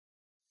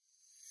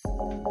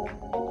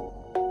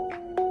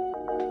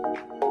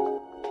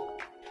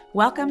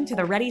Welcome to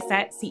the Ready,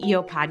 Set,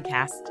 CEO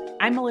podcast.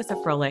 I'm Melissa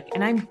Froelich,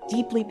 and I'm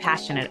deeply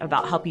passionate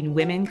about helping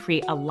women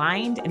create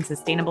aligned and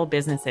sustainable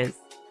businesses.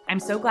 I'm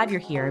so glad you're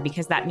here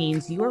because that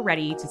means you are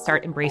ready to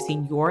start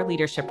embracing your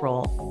leadership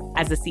role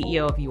as the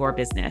CEO of your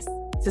business.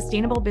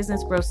 Sustainable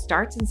business growth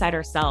starts inside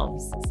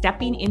ourselves.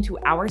 Stepping into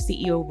our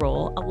CEO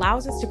role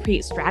allows us to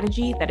create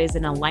strategy that is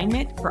in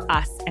alignment for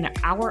us and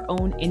our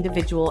own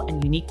individual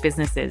and unique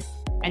businesses.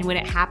 And when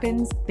it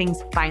happens,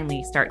 things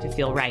finally start to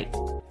feel right.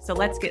 So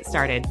let's get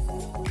started.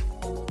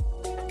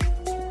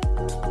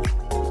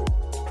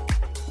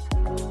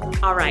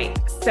 All right,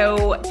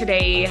 so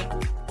today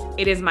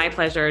it is my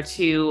pleasure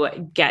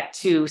to get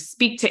to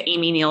speak to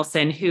Amy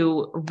Nielson,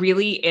 who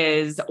really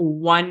is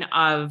one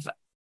of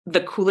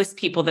the coolest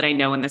people that I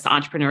know in this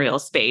entrepreneurial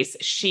space.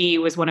 She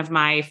was one of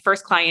my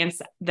first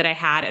clients that I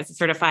had as a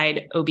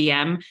certified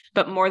OBM,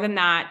 but more than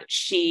that,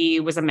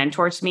 she was a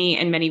mentor to me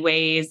in many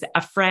ways,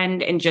 a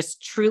friend, and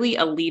just truly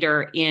a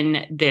leader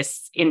in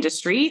this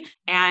industry.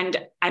 And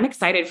I'm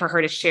excited for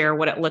her to share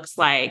what it looks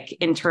like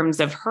in terms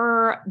of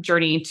her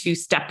journey to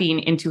stepping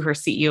into her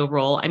CEO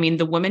role. I mean,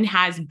 the woman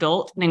has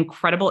built an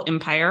incredible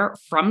empire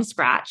from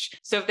scratch.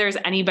 So if there's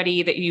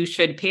anybody that you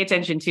should pay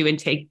attention to and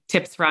take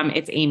tips from,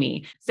 it's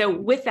Amy. So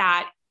with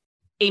that,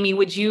 Amy,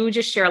 would you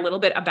just share a little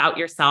bit about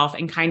yourself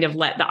and kind of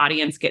let the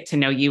audience get to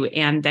know you,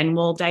 and then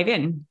we'll dive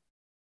in.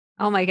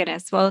 Oh my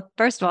goodness. Well,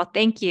 first of all,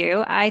 thank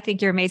you. I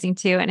think you're amazing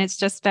too. And it's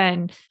just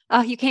been,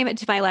 you came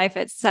into my life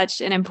at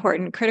such an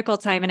important, critical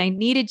time, and I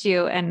needed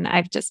you. And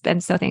I've just been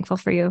so thankful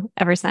for you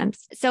ever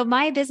since. So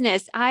my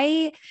business,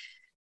 I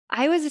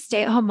was a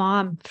stay-at-home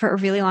mom for a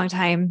really long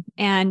time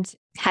and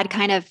had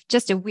kind of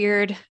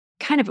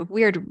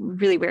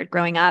really weird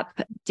growing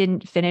up.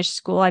 Didn't finish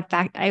school. In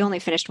fact, I only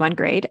finished one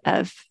grade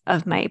of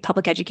my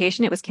public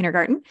education. It was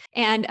kindergarten,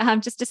 and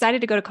just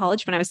decided to go to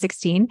college when I was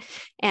 16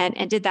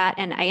 and did that.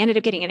 And I ended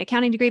up getting an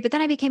accounting degree, but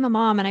then I became a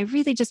mom and I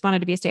really just wanted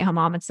to be a stay-at-home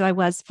mom. And so I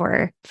was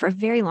for a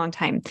very long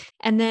time.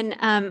 And then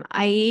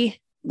I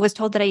was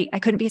told that I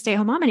couldn't be a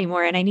stay-at-home mom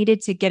anymore and I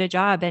needed to get a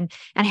job. And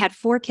I had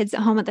 4 kids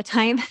at home at the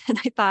time. And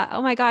I thought,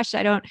 oh my gosh,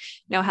 I don't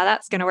know how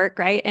that's going to work.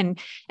 Right. And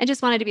I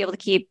just wanted to be able to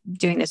keep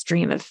doing this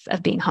dream of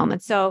being home.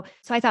 And so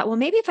I thought, well,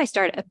 maybe if I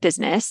start a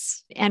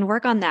business and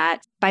work on that,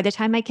 by the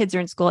time my kids are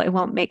in school, it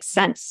won't make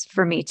sense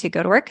for me to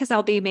go to work because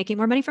I'll be making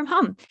more money from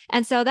home.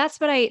 And so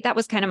that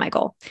was kind of my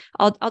goal.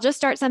 I'll just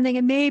start something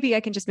and maybe I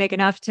can just make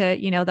enough to,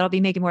 that I'll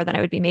be making more than I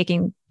would be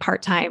making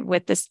part-time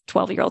with this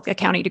 12-year-old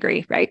accounting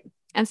degree. Right.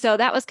 And so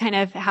that was kind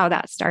of how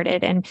that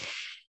started. And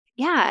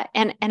yeah,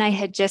 and I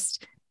had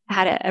just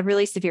had a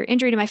really severe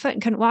injury to my foot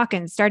and couldn't walk,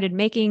 and started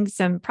making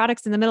some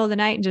products in the middle of the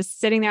night and just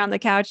sitting there on the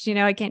couch,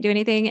 I can't do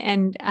anything.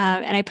 And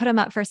I put them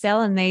up for sale,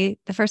 and the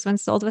first one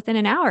sold within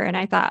an hour. And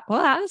I thought,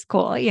 well, that was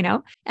cool,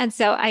 And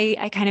so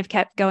I kind of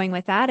kept going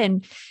with that.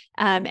 And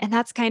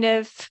that's kind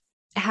of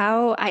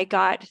how I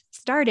got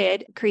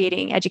started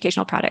creating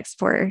educational products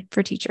for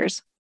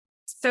teachers.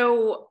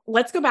 So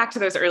let's go back to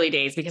those early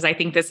days, because I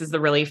think this is the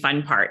really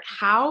fun part.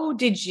 How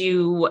did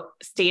you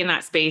stay in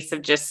that space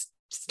of just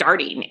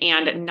starting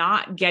and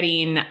not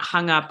getting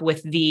hung up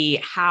with the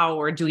how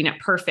or doing it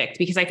perfect?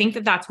 Because I think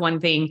that that's one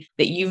thing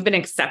that you've been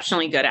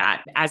exceptionally good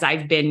at as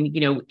I've been,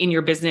 in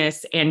your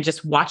business and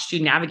just watched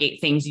you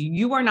navigate things.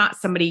 You are not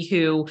somebody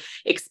who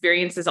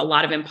experiences a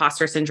lot of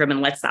imposter syndrome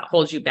and lets that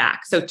hold you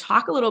back. So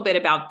talk a little bit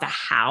about the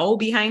how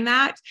behind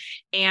that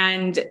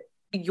and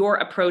your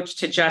approach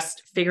to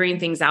just figuring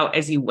things out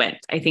as you went.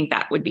 I think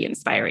that would be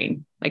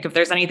inspiring. Like if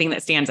there's anything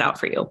that stands out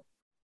for you.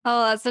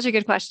 Oh, that's such a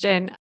good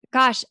question.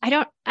 Gosh,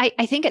 I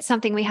think it's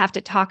something we have to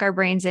talk our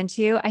brains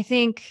into. I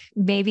think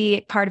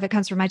maybe part of it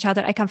comes from my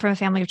childhood. I come from a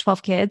family of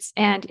 12 kids,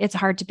 and it's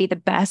hard to be the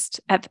best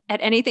at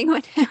anything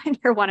when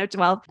you're one of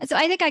 12. So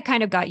I think I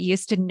kind of got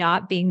used to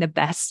not being the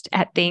best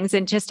at things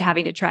and just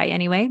having to try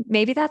anyway.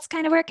 Maybe that's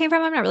kind of where it came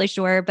from. I'm not really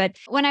sure. But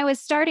when I was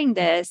starting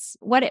this,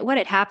 what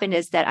had happened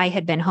is that I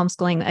had been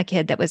homeschooling a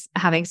kid that was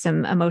having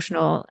some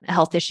emotional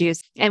health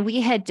issues. And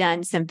we had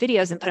done some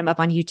videos and put them up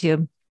on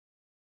YouTube.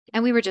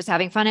 And we were just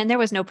having fun, and there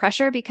was no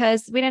pressure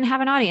because we didn't have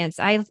an audience.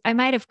 I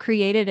might have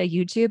created a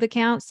YouTube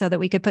account so that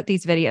we could put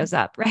these videos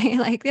up, right?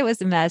 Like it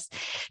was a mess.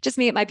 Just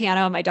me at my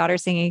piano and my daughter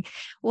singing.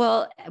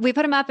 Well, we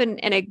put them up and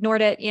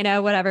ignored it,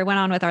 whatever, went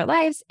on with our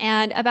lives.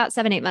 And about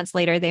 7-8 months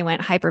later, they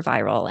went hyper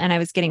viral, and I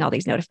was getting all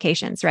these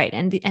notifications, right?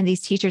 And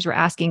these teachers were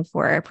asking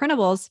for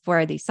printables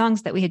for these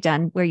songs that we had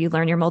done where you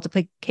learn your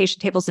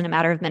multiplication tables in a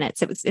matter of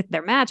minutes.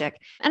 They're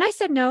magic. And I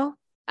said, no.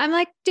 I'm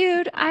like,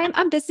 dude,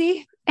 I'm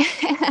busy.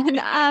 And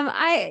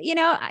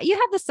you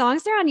have the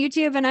songs there on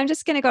YouTube, and I'm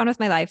just going to go on with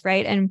my life.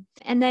 Right.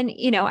 And then,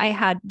 I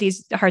had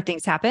these hard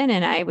things happen,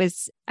 and I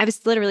was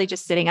literally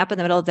just sitting up in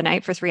the middle of the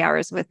night for 3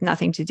 hours with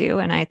nothing to do.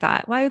 And I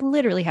thought, well, I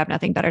literally have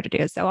nothing better to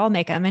do. So I'll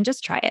make them and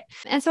just try it.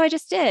 And so I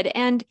just did.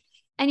 And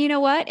you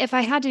know what? If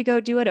I had to go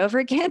do it over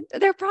again,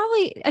 they're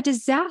probably a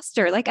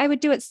disaster. Like I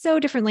would do it so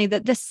differently.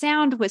 That the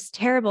sound was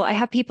terrible. I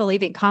have people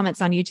leaving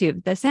comments on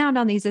YouTube. The sound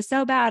on these is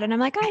so bad. And I'm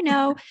like, I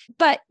know,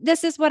 but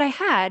this is what I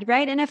had.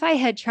 Right. And if I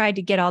had tried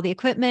to get all the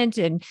equipment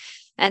and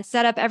and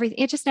set up everything.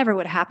 It just never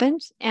would have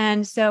happened.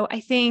 And so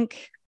I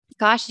think,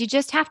 gosh, you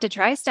just have to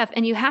try stuff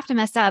and you have to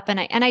mess up. And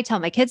I tell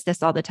my kids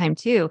this all the time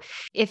too.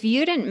 If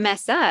you didn't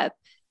mess up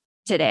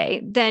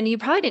today, then you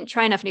probably didn't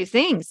try enough new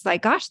things.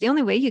 Like, gosh, the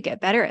only way you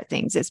get better at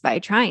things is by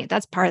trying it.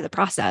 That's part of the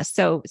process.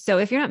 So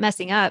if you're not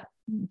messing up,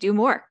 do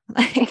more.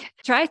 Like,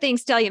 try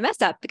things till you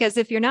mess up, because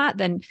if you're not,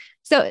 then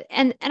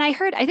and I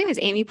heard, I think it was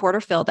Amy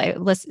Porterfield, I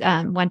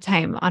listened one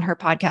time on her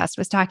podcast,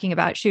 was talking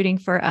about shooting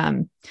for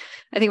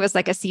I think it was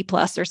like a C+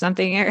 or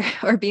something,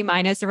 or B-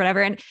 or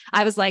whatever. And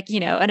I was like,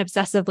 an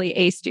obsessively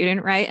A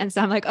student, right? And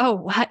so I'm like, oh,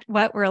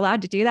 what we're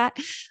allowed to do that?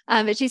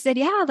 But she said,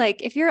 yeah,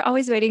 like if you're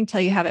always waiting till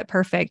you have it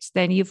perfect,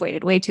 then you've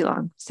waited way too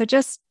long. So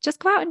just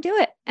go out and do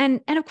it. And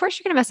of course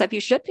you're going to mess up.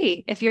 You should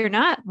be. If you're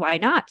not, why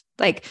not?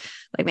 Like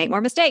make more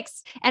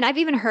mistakes. And I've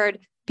even heard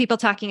people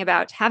talking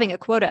about having a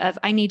quota of,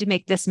 I need to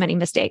make this many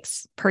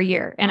mistakes per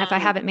year. And if I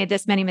haven't made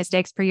this many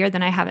mistakes per year,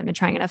 then I haven't been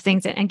trying enough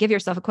things, and give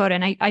yourself a quota.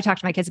 And I talk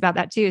to my kids about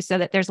that too, so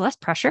that there's less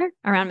pressure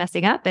around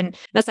messing up. And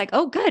that's like,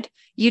 oh, good.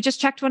 You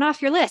just checked one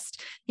off your list,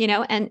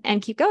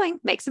 and keep going,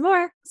 make some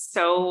more.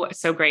 So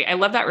great. I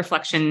love that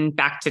reflection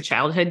back to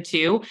childhood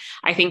too.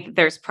 I think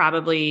there's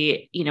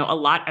probably, a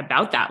lot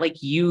about that.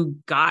 Like, you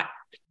got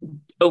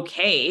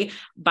okay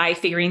by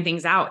figuring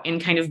things out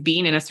and kind of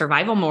being in a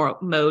survival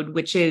mode,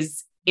 which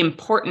is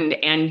important.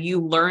 And you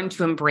learn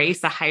to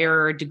embrace a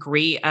higher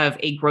degree of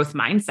a growth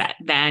mindset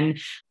than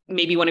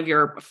maybe one of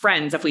your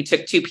friends. If we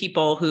took two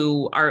people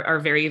who are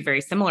very,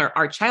 very similar,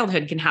 our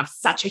childhood can have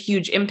such a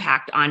huge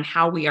impact on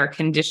how we are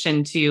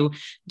conditioned to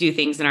do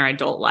things in our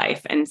adult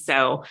life. And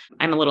so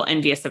I'm a little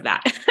envious of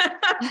that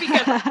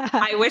because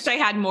I wish I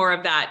had more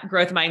of that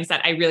growth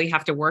mindset. I really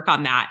have to work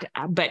on that.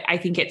 But I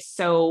think it's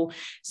so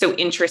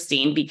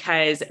interesting,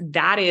 because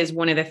that is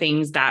one of the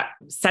things that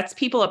sets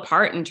people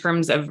apart in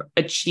terms of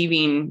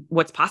achieving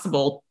what's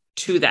possible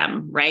to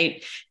them,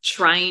 right?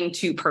 Trying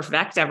to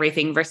perfect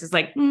everything versus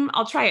like,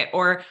 I'll try it.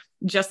 Or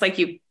just like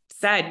you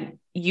said,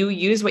 you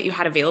use what you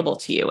had available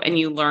to you and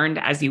you learned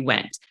as you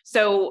went.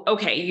 So,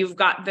 okay, you've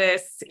got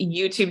this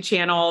YouTube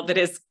channel that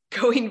is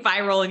going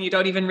viral and you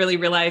don't even really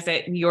realize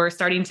it. You're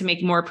starting to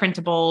make more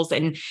printables.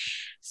 And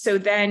so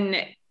then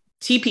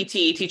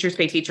TPT, Teachers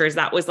Pay Teachers,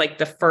 that was like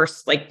the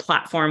first like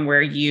platform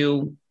where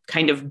you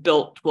kind of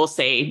built, we'll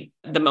say,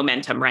 the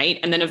momentum, right?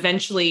 And then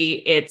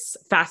eventually it's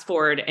fast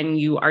forward and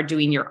you are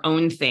doing your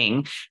own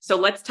thing. So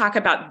let's talk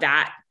about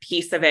that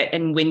piece of it.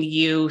 And when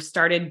you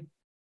started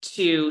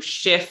to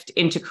shift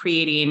into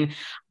creating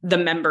the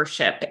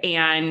membership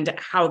and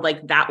how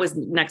like that was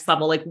next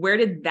level, like where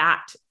did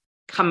that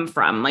come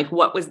from? Like,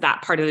 what was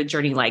that part of the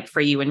journey like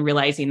for you, and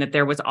realizing that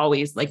there was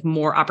always like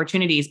more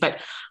opportunities? But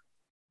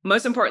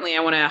most importantly,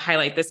 I want to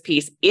highlight this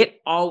piece.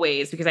 It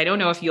always, because I don't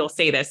know if you'll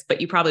say this, but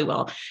you probably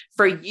will.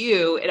 For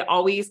you, it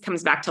always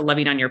comes back to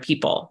loving on your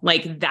people.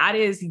 Like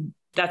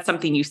that's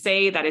something you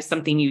say, that is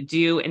something you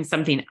do, and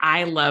something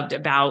I loved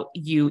about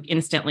you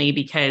instantly,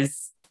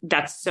 because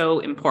that's so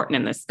important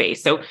in this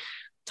space. So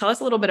tell us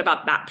a little bit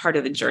about that part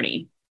of the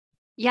journey.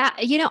 Yeah.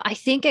 I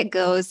think it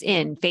goes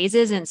in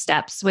phases and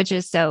steps, which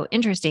is so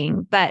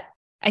interesting. But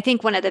I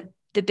think one of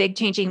the big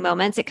changing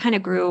moments, it kind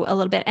of grew a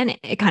little bit, and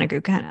it kind of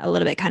grew a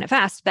little bit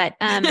fast. But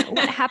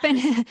what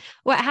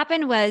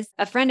happened was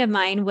a friend of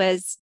mine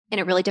was in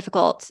a really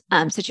difficult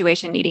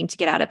situation, needing to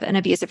get out of an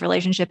abusive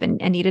relationship and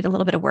needed a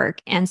little bit of work.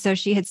 And so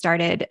she had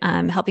started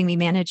helping me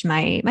manage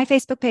my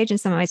Facebook page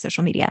and some of my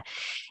social media.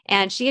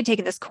 And she had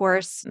taken this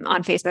course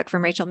on Facebook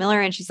from Rachel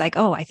Miller. And she's like,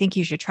 oh, I think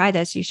you should try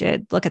this. You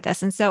should look at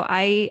this. And so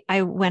I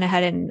went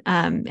ahead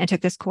and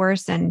took this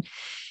course and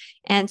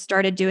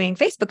started doing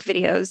Facebook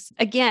videos.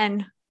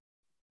 Again,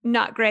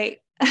 not great.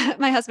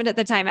 My husband at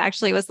the time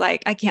actually was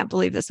like, I can't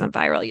believe this went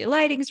viral. Your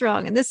lighting's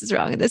wrong. And this is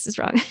wrong. And this is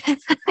wrong. It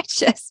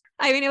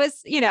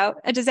was,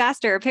 a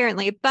disaster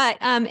apparently, but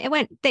it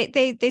went,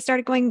 they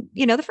started going,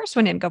 the first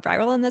one didn't go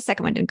viral and the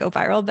second one didn't go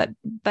viral, but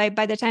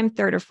by the time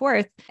third or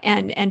fourth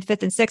and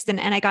fifth and sixth, and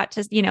I got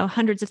to,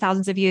 hundreds of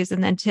thousands of views,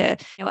 and then to,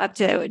 up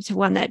to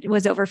one that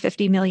was over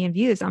 50 million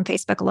views on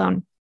Facebook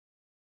alone.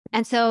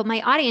 And so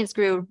my audience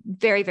grew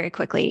very, very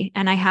quickly.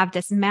 And I have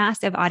this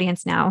massive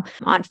audience now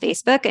on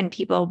Facebook and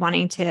people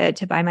wanting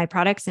to buy my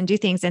products and do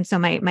things. And so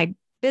my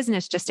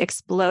business just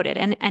exploded.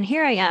 And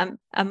here I am,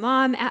 a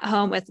mom at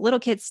home with little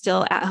kids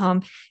still at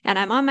home. And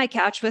I'm on my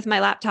couch with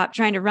my laptop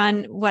trying to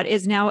run what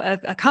is now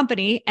a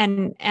company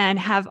and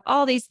have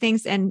all these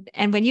things. And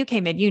when you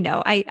came in,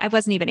 I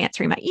wasn't even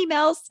answering my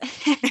emails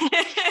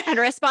and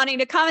responding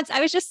to comments.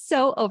 I was just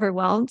so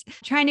overwhelmed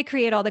trying to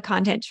create all the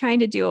content, trying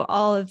to do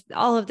all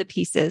of the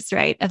pieces,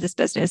 right, of this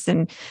business.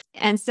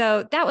 And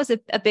so that was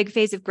a big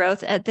phase of growth.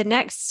 The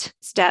next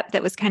step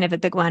that was kind of a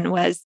big one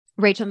was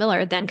Rachel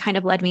Miller then kind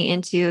of led me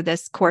into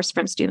this course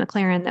from Stu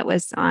McLaren that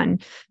was on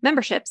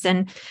memberships.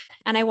 And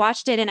I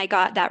watched it and I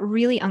got that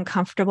really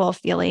uncomfortable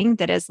feeling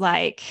that is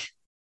like,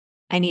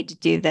 I need to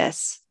do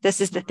this.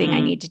 This is the thing I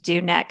need to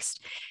do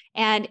next.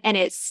 And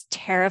it's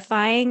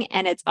terrifying.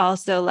 And it's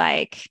also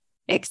like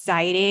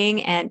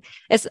exciting. And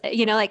it's,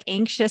 like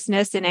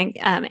anxiousness and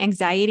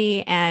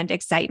anxiety and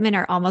excitement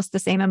are almost the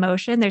same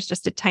emotion. There's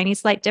just a tiny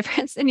slight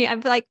difference. And I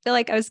feel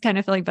like I was kind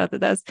of feeling both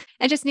of those.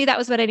 I just knew that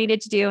was what I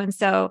needed to do. And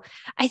so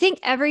I think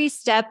every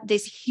step,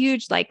 these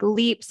huge like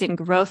leaps in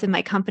growth in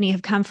my company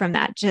have come from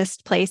that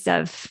just place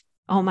of,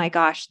 oh my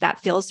gosh, that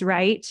feels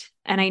right.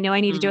 And I know I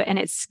need to do it. And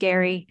it's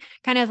scary.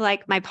 Kind of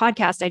like my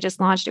podcast I just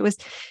launched. It was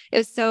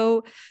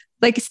so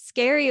like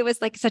scary. It was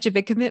like such a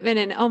big commitment.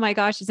 And oh my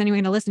gosh, is anyone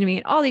going to listen to me?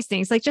 And all these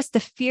things, like just the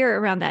fear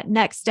around that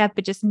next step,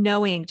 but just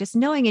knowing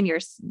in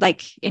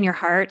your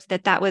heart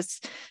that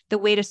was the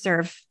way to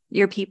serve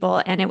your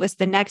people. And it was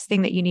the next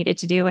thing that you needed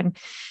to do.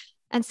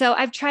 And so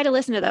I've tried to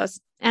listen to those,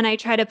 and I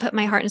try to put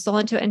my heart and soul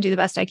into it and do the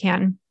best I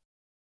can.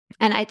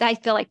 And I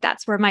feel like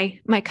that's where my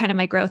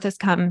growth has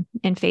come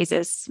in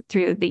phases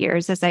through the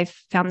years as I've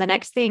found the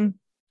next thing.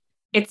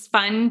 It's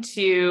fun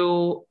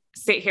to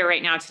sit here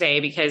right now today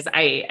because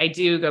I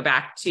do go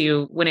back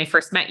to when I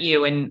first met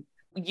you, and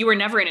you were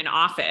never in an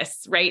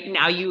office, right?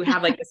 Now you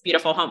have like this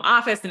beautiful home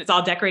office and it's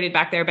all decorated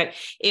back there, but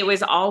it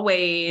was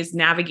always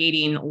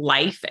navigating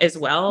life as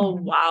well,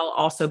 while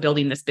also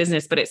building this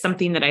business. But it's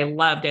something that I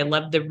loved. I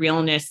loved the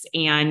realness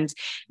and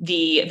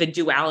the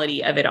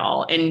duality of it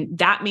all. And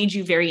that made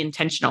you very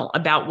intentional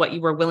about what you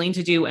were willing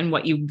to do and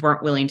what you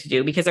weren't willing to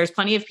do, because there's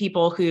plenty of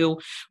people who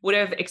would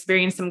have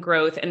experienced some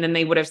growth and then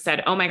they would have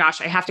said, oh my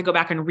gosh, I have to go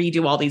back and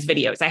redo all these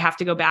videos. I have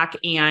to go back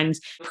and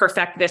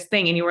perfect this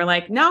thing. And you were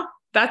like, no,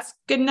 that's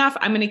good enough.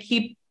 I'm going to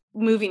keep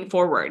moving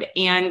forward.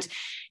 And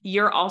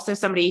you're also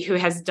somebody who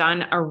has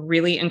done a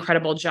really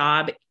incredible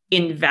job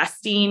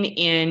investing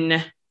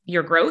in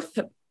your growth,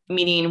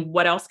 meaning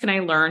what else can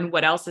I learn?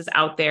 What else is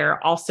out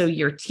there? Also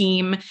your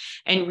team,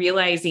 and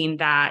realizing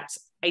that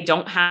I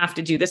don't have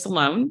to do this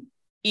alone,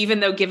 even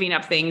though giving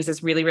up things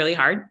is really, really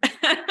hard.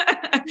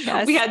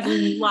 Yes. We had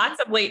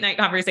lots of late night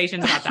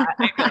conversations about that,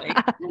 I feel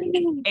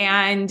like.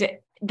 And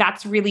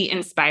that's really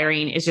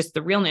inspiring, is just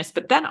the realness.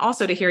 But then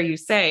also to hear you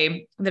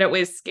say that it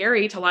was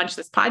scary to launch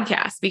this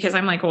podcast, because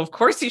I'm like, well, of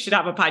course you should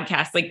have a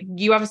podcast. Like,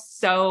 you have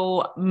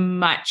so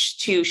much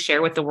to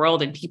share with the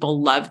world and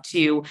people love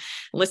to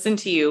listen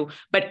to you.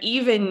 But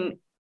even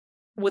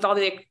with all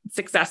the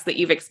success that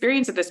you've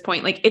experienced at this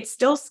point, like, it's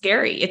still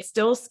scary. It's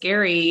still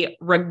scary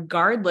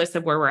regardless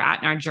of where we're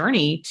at in our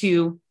journey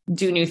to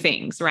do new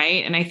things.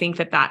 Right. And I think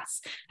that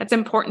that's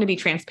important to be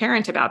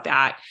transparent about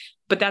that.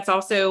 But that's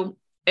also,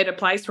 it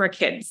applies to our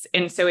kids.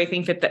 And so I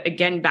think that,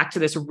 again, back to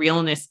this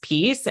realness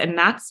piece, and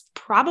that's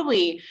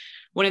probably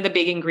one of the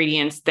big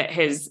ingredients that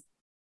has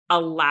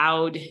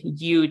allowed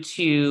you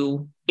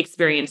to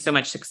experience so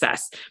much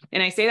success.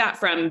 And I say that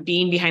from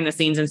being behind the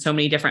scenes in so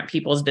many different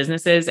people's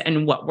businesses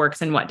and what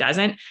works and what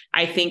doesn't.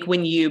 I think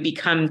when you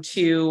become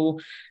too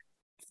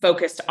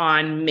focused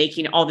on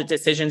making all the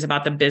decisions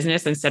about the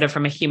business instead of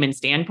from a human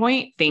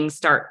standpoint, things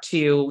start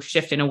to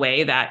shift in a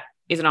way that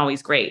isn't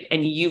always great.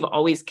 And you've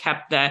always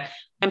kept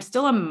I'm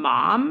still a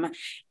mom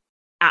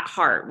at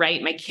heart,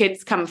 right? My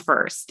kids come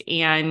first,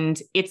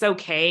 and it's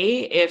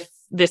okay if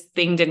this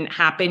thing didn't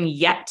happen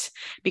yet,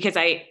 because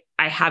I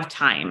have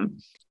time.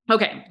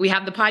 Okay. We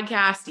have the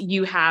podcast.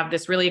 You have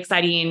this really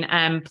exciting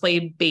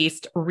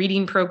play-based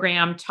reading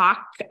program.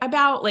 Talk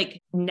about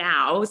like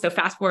now. So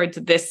fast forward to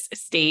this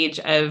stage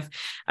of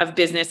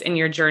business in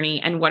your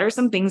journey. And what are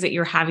some things that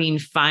you're having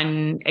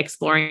fun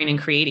exploring and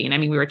creating? I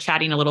mean, we were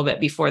chatting a little bit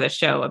before the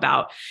show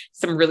about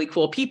some really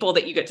cool people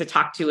that you get to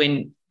talk to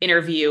and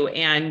interview,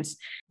 and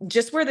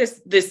just where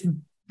this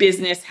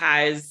business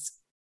has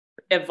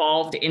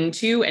evolved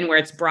into and where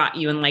it's brought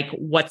you, and like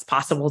what's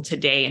possible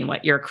today and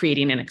what you're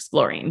creating and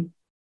exploring.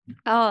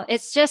 Oh,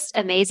 it's just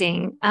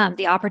amazing.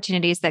 The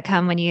opportunities that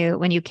come when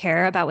you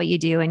care about what you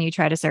do and you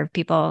try to serve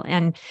people.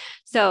 And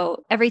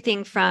so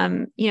everything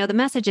from, the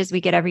messages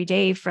we get every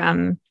day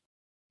from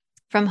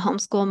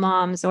homeschool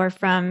moms or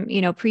from,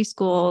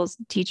 preschool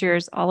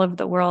teachers all over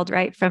the world,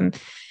 right? From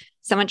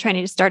someone trying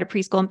to start a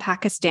preschool in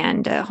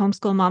Pakistan, to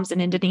homeschool moms in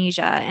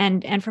Indonesia,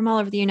 and from all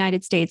over the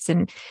United States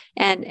and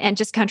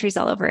just countries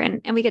all over.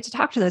 And we get to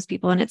talk to those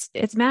people, and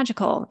it's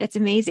magical. It's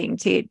amazing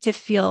to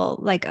feel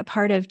like a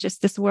part of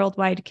just this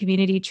worldwide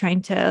community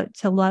trying to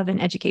love and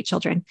educate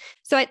children.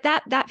 So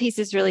that piece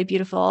is really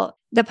beautiful.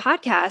 The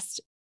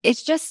podcast,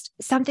 it's just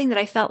something that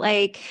I felt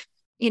like,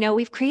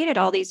 we've created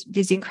all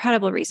these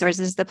incredible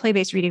resources. The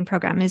play-based reading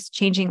program is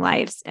changing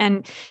lives.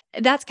 And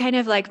that's kind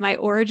of like my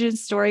origin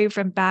story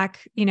from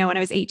back, when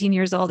I was 18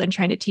 years old and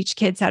trying to teach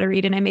kids how to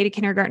read. And I made a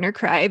kindergartner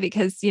cry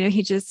because,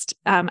 he just,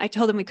 I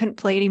told him we couldn't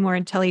play anymore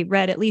until he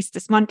read at least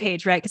this one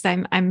page, right? Because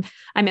I'm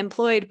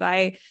employed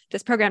by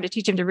this program to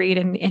teach him to read.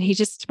 And he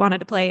just wanted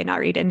to play and not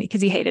read, and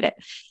because he hated it.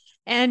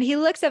 And he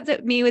looks up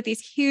at me with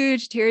these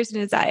huge tears in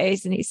his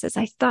eyes, and he says,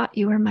 "I thought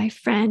you were my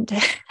friend."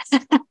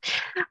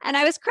 And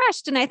I was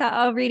crushed. And I thought,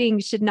 oh, reading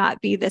should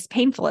not be this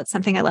painful. It's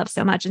something I love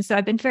so much. And so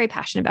I've been very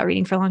passionate about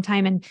reading for a long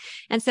time.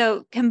 And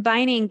so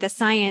combining the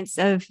science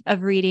of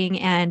reading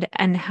and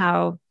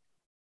how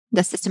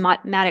the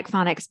systematic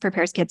phonics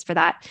prepares kids for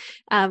that,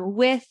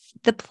 with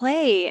the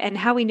play and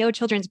how we know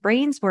children's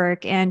brains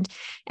work, and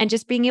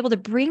just being able to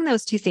bring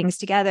those two things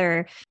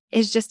together.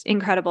 is just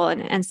incredible.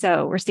 And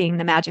so we're seeing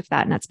the magic of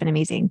that, and that's been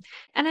amazing.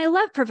 And I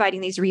love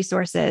providing these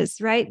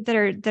resources, right?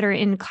 That are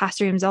in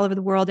classrooms all over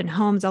the world and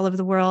homes all over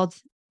the world.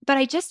 But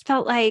I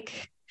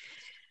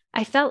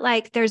felt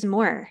like there's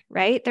more,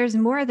 right? There's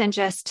more than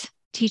just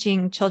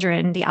teaching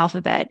children the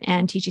alphabet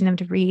and teaching them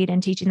to read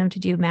and teaching them to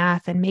do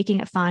math and making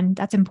it fun.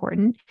 That's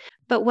important.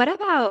 But what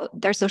about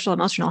their social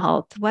emotional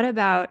health? What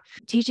about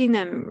teaching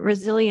them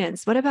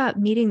resilience? What about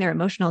meeting their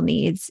emotional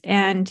needs?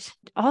 And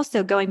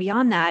also going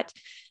beyond that,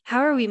 how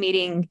are we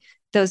meeting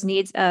those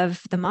needs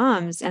of the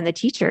moms and the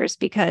teachers?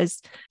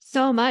 Because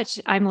so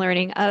much I'm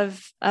learning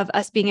of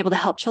us being able to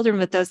help children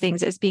with those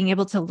things is being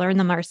able to learn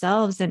them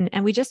ourselves. And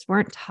we just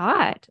weren't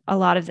taught a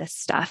lot of this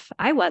stuff.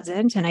 I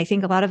wasn't, and I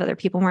think a lot of other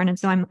people weren't. And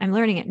so I'm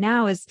learning it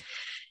now as,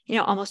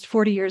 almost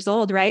 40 years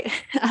old, right?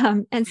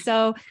 And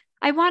so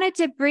I wanted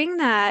to bring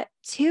that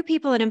to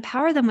people and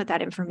empower them with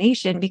that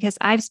information, because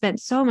I've spent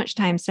so much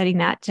time studying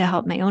that to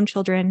help my own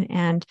children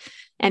and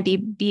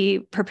be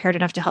prepared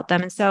enough to help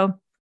them. And so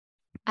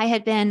I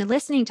had been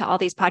listening to all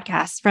these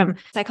podcasts from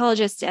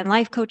psychologists and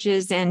life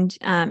coaches and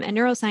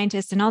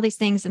neuroscientists and all these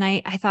things. And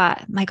I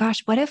thought, my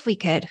gosh, what if we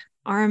could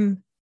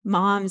arm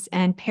moms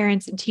and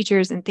parents and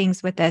teachers and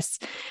things with this?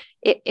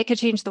 It could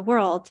change the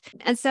world.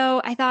 And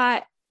so I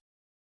thought,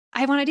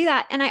 I want to do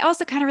that. And I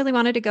also kind of really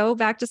wanted to go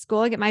back to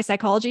school and get my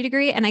psychology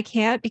degree. And I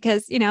can't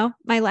because,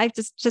 my life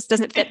just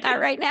doesn't fit that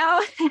right now.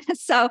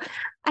 So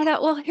I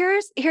thought, well,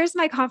 here's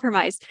my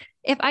compromise.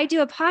 If I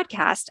do a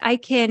podcast, I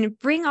can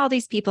bring all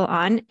these people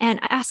on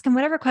and ask them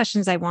whatever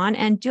questions I want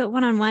and do it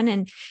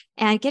one-on-one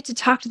and get to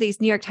talk to these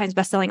New York Times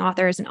bestselling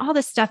authors and all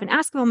this stuff and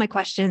ask them all my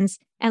questions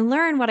and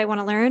learn what I want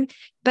to learn,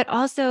 but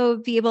also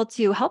be able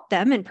to help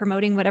them in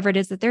promoting whatever it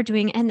is that they're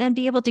doing, and then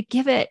be able to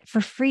give it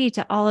for free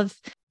to all of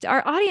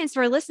our audience,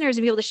 to our listeners,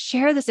 and be able to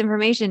share this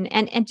information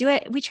and do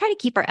it. We try to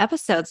keep our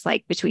episodes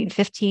like between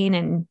 15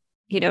 and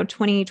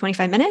 20,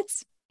 25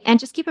 minutes, and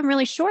just keep them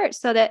really short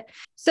so that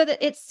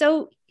it's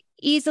so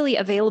easily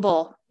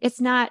available.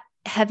 It's not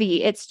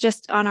heavy. It's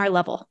just on our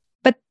level,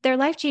 but they're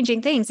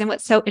life-changing things. And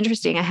what's so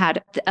interesting, I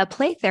had a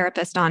play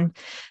therapist on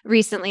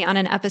recently on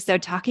an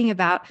episode talking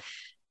about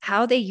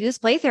how they use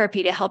play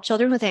therapy to help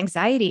children with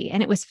anxiety.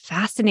 And it was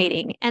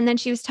fascinating. And then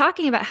she was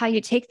talking about how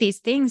you take these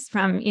things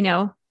from,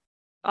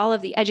 all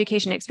of the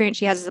education experience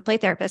she has as a play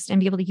therapist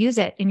and be able to use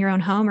it in your own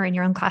home or in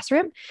your own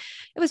classroom.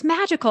 It was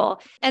magical.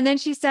 And then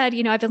she said,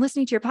 I've been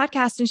listening to your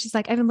podcast, and she's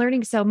like, I've been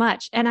learning so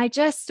much. And I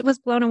just was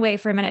blown away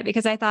for a minute,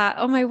 because I thought,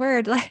 oh my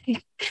word,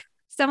 like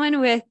someone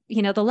with,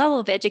 the level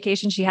of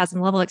education she has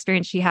and the level of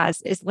experience she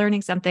has is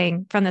learning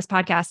something from this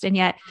podcast. And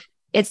yet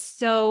it's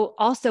so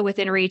also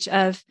within reach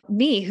of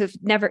me, who's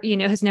never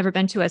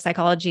been to a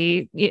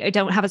psychology,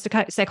 don't have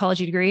a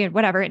psychology degree and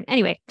whatever. And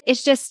anyway,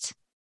 it's just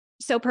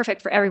so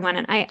perfect for everyone.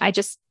 And I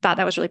just thought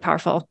that was really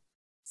powerful.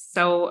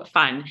 So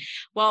fun.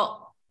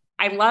 Well,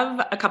 I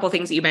love a couple of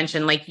things that you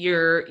mentioned, like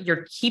you're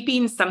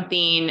keeping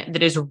something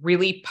that is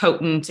really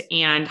potent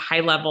and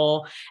high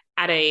level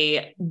at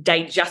a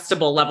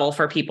digestible level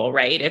for people,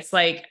 right? It's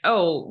like,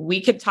 oh, we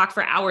could talk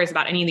for hours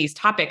about any of these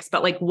topics,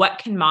 but like, what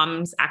can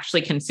moms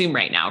actually consume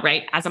right now,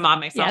 right? As a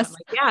mom myself, yes. I'm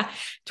like, yeah,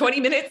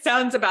 20 minutes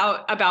sounds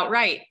about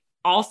right.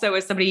 Also,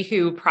 as somebody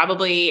who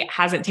probably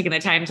hasn't taken the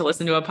time to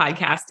listen to a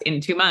podcast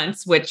in 2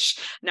 months, which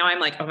now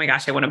I'm like, oh my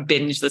gosh, I want to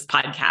binge this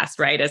podcast,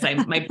 right? As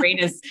my brain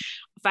is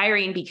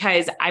firing,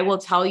 because I will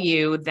tell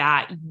you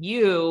that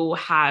you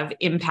have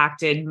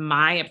impacted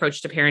my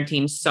approach to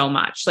parenting so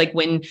much. Like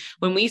when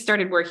we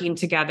started working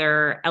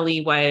together, Ellie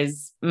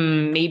was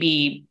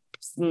maybe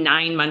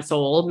 9 months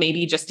old,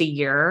 maybe just a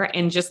year.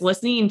 And just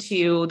listening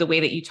to the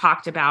way that you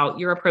talked about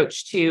your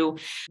approach to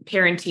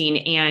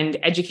parenting and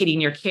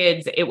educating your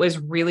kids, it was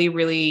really,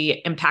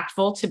 really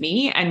impactful to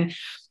me. And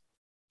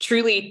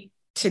truly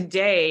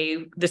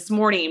this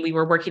morning, we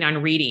were working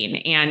on reading,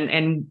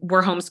 and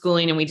we're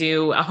homeschooling, and we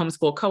do a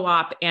homeschool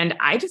co-op. And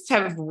I just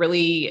have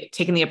really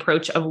taken the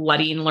approach of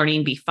letting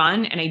learning be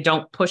fun, and I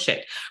don't push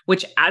it,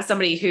 which, as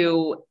somebody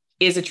who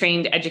is a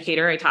trained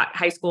educator, I taught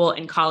high school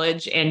and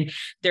college, and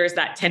there's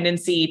that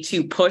tendency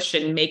to push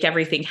and make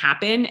everything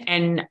happen.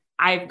 And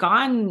I've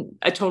gone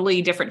a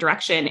totally different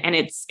direction, and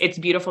it's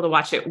beautiful to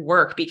watch it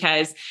work,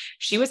 because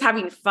she was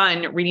having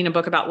fun reading a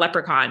book about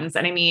leprechauns.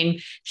 And I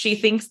mean, she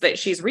thinks that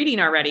she's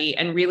reading already,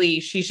 and really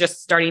she's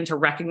just starting to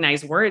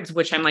recognize words,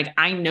 which I'm like,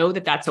 I know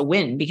that that's a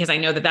win, because I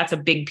know that that's a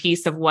big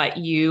piece of what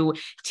you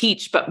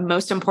teach. But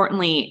most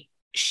importantly,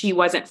 she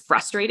wasn't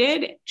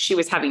frustrated. She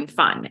was having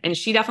fun. And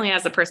she definitely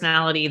has the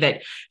personality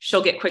that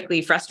she'll get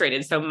quickly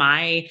frustrated. So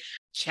my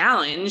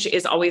challenge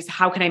is always,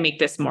 how can I make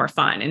this more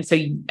fun? And so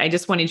I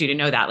just wanted you to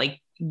know that, like,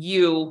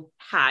 you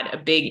had a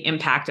big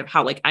impact of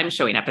how, like, I'm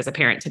showing up as a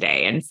parent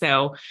today. And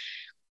so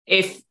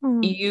if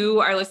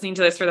you are listening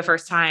to this for the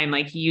first time,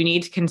 like, you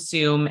need to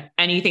consume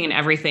anything and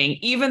everything,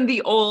 even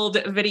the old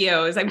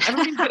videos.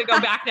 Everybody's going to go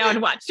back now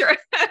and watch your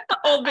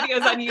old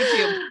videos on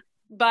YouTube.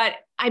 But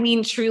I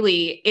mean,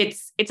 truly,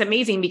 it's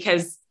amazing,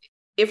 because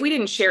if we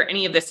didn't share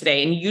any of this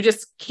today and you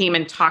just came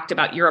and talked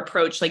about your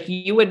approach, like,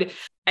 you would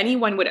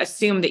anyone would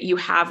assume that you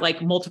have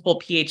like multiple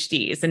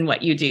PhDs in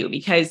what you do,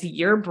 because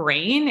your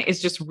brain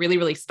is just really,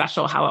 really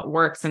special how it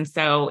works. And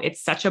so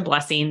it's such a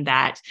blessing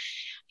that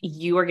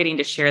you are getting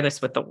to share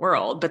this with the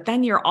world. But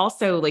then you're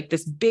also like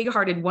this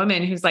big-hearted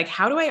woman who's like,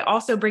 how do I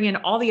also bring in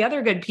all the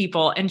other good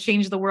people and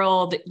change the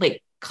world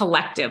like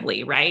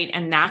collectively, right?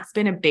 And that's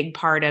been a big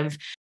part of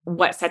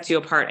what sets you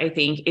apart, I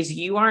think, is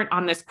you aren't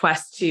on this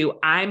quest to,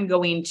 I'm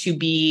going to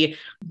be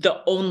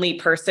the only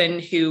person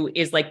who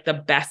is like the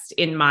best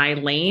in my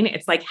lane.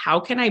 It's like, how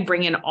can I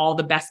bring in all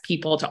the best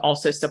people to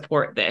also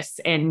support this?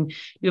 And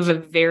you have a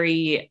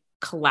very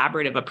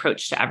collaborative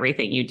approach to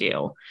everything you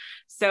do.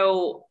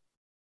 So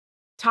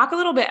talk a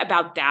little bit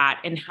about that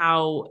and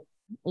how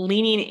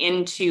leaning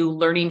into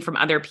learning from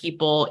other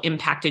people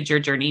impacted your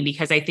journey,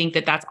 because I think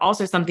that that's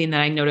also something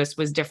that I noticed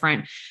was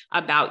different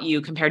about you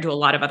compared to a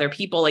lot of other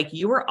people. Like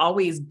you were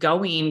always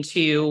going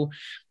to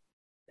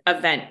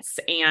events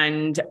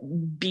and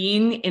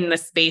being in the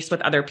space with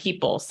other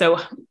people. So,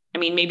 I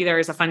mean, maybe there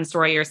is a fun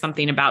story or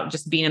something about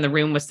just being in the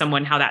room with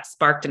someone, how that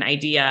sparked an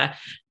idea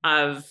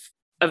of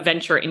a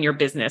venture in your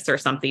business or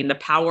something, the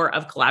power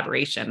of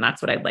collaboration.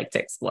 That's what I'd like to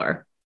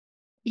explore.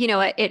 You know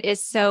what? It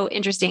is so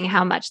interesting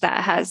how much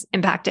that has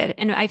impacted.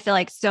 And I feel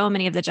like so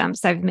many of the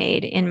jumps I've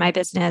made in my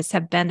business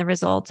have been the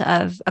result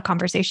of a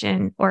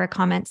conversation or a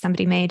comment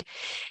somebody made.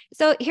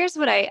 So here's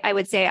what I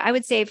would say. I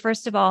would say,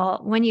 first of all,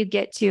 when you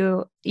get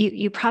to,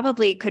 you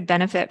probably could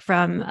benefit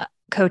from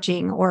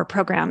coaching or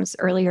programs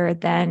earlier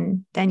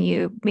than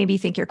you maybe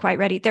think you're quite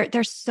ready.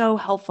 They're so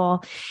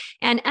helpful.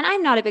 And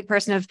I'm not a big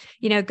person of,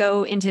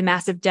 go into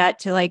massive debt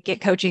to like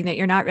get coaching that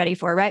you're not ready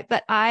for, right?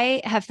 But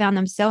I have found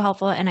them so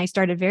helpful. And I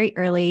started very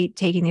early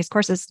taking these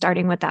courses,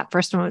 starting with that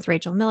first one with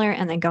Rachel Miller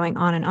and then going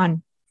on and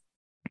on.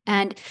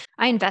 And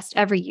I invest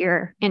every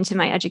year into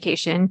my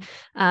education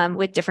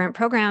with different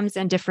programs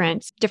and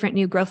different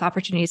new growth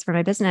opportunities for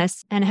my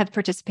business, and have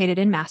participated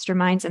in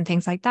masterminds and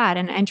things like that.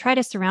 And try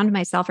to surround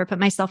myself or put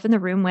myself in the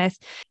room with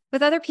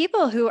other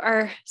people who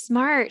are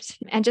smart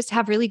and just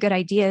have really good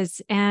ideas.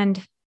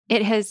 And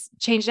it has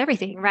changed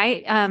everything,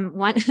 right?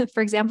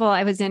 For example,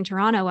 I was in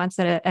Toronto once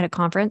at a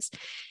conference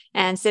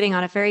and sitting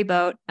on a ferry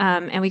boat.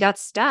 And we got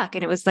stuck,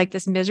 and it was like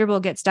this miserable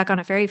get stuck on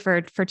a ferry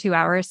for 2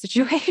 hours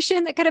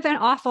situation that could have been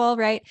awful.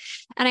 Right.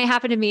 And I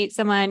happened to meet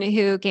someone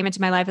who came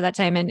into my life at that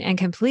time and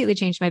completely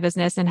changed my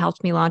business and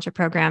helped me launch a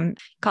program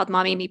called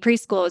Mommy Me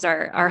Preschool. It was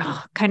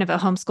our kind of a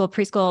homeschool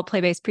preschool,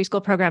 play-based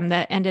preschool program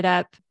that ended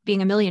up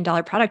being $1 million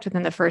product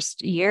within the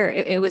first year.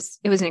 It was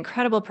an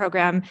incredible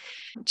program.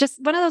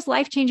 Just one of those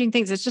life-changing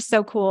things. It's just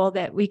so cool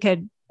that we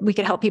could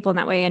help people in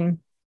that way.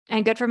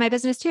 And good for my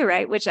business too,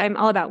 right? Which I'm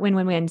all about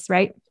win-win-wins,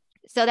 right?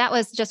 So that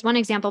was just one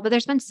example, but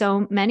there's been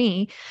so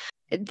many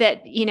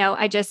that,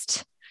 I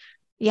just,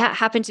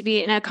 happened to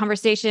be in a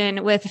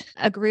conversation with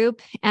a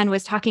group and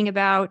was talking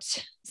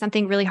about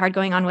something really hard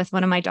going on with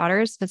one of my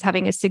daughters, was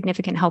having a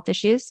significant health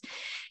issues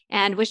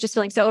and was just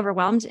feeling so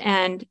overwhelmed.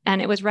 And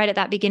it was right at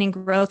that beginning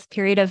growth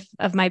period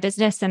of my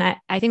business. And I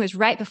think it was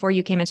right before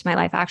you came into my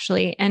life,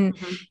 actually. And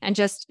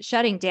just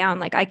shutting down,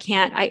 like,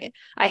 I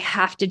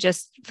have to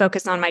just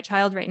focus on my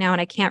child right now. And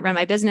I can't run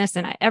my business,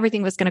 and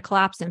everything was going to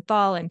collapse and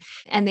fall.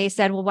 And they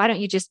said, well, why don't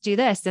you just do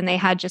this? And they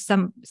had just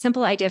some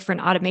simple idea for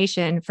an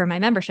automation for my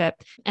membership.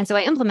 And so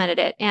I implemented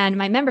it, and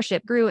my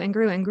membership grew and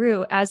grew and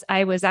grew as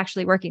I was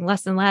actually working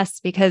less and less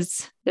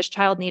because this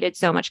child needed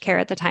so much care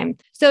at the time.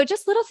 So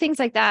just little things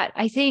like that.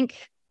 I think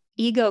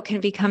ego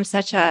can become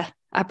such a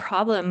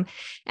problem.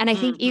 And I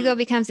think ego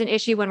becomes an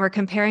issue when we're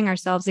comparing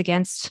ourselves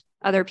against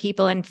other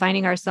people and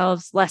finding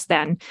ourselves less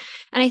than.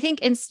 And I think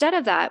instead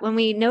of that, when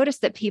we notice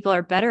that people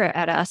are better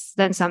at us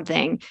than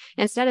something,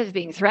 instead of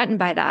being threatened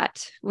by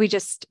that, we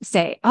just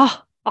say,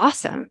 oh,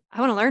 awesome. I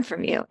want to learn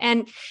from you.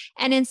 And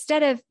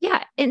instead of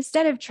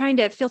trying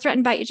to feel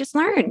threatened by it, you just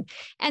learn.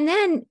 And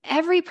then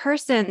every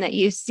person that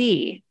you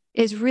see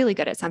is really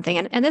good at something.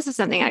 And this is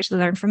something I actually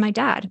learned from my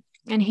dad.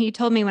 And he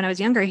told me when I was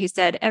younger, he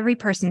said, every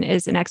person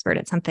is an expert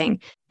at something.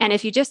 And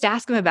if you just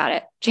ask them about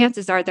it,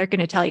 chances are they're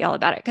going to tell you all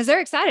about it because they're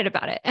excited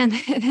about it. And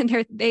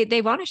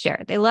they want to share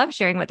it. They love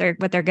sharing what they're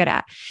good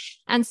at.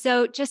 And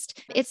so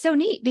it's so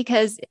neat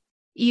because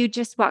you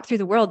just walk through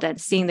the world then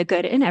seeing the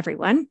good in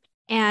everyone.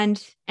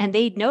 And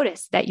they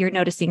notice that you're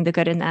noticing the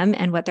good in them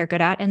and what they're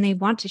good at, and they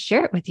want to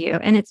share it with you.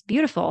 And it's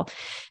beautiful.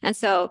 And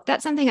so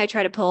that's something I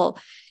try to pull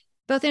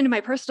both into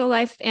my personal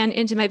life and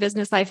into my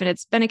business life. And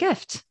it's been a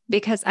gift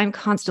because I'm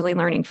constantly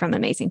learning from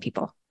amazing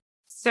people.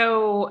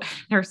 So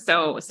there's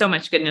so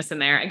much goodness in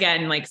there.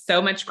 Again, like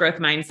so much growth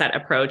mindset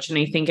approach. And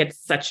I think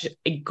it's such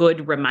a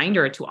good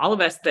reminder to all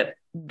of us that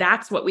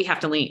that's what we have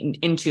to lean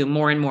into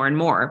more and more and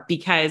more,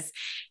 because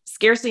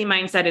scarcity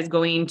mindset is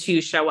going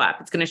to show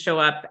up. It's going to show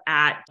up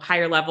at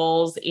higher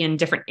levels in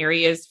different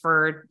areas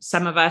for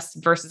some of us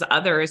versus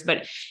others,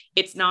 but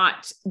it's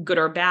not good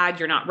or bad.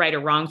 You're not right or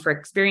wrong for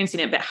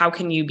experiencing it, but how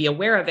can you be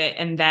aware of it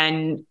and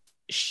then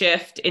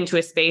shift into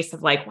a space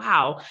of like,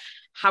 wow,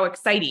 how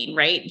exciting,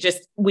 right?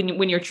 Just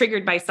when you're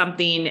triggered by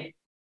something,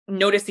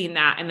 noticing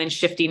that and then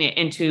shifting it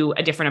into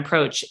a different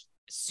approach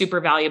super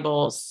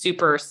valuable,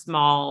 super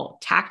small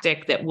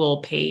tactic that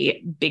will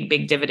pay big,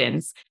 big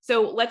dividends.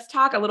 So let's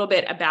talk a little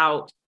bit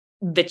about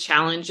the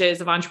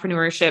challenges of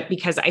entrepreneurship,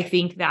 because I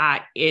think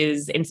that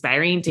is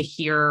inspiring to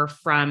hear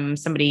from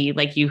somebody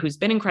like you who's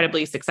been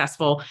incredibly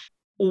successful.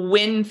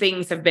 When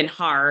things have been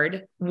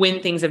hard,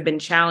 when things have been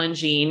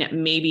challenging,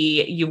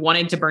 maybe you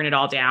wanted to burn it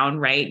all down,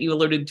 right? You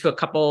alluded to a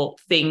couple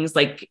things,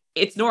 like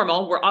it's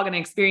normal. We're all going to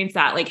experience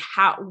that. Like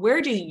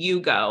where do you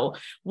go?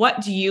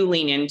 What do you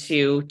lean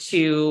into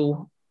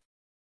to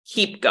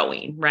keep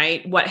going,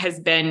 right? What has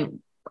been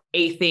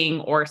a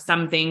thing or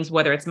some things,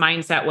 whether it's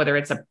mindset, whether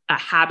it's a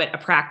habit, a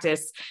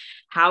practice,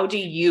 how do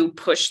you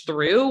push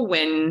through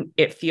when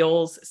it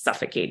feels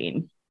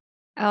suffocating?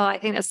 Oh, I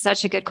think that's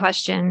such a good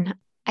question.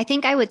 I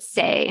think I would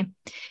say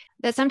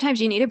that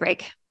sometimes you need a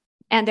break.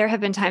 And there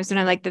have been times when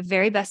I'm like, the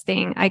very best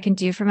thing I can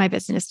do for my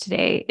business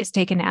today is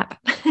take a nap.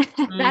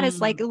 That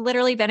has like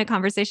literally been a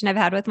conversation I've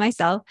had with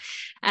myself.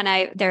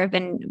 And there have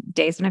been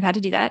days when I've had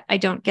to do that. I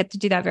don't get to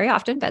do that very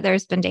often, but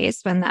there's been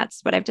days when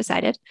that's what I've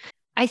decided.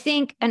 I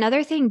think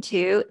another thing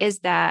too is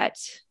that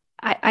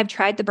I've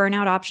tried the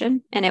burnout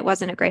option and it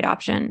wasn't a great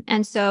option.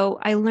 And so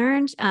I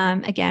learned,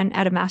 again,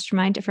 at a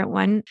mastermind, different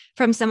one,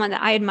 from someone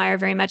that I admire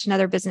very much,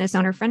 another business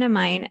owner friend of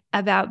mine,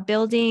 about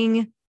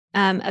building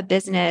a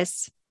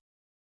business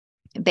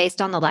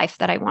based on the life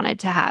that I wanted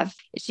to have.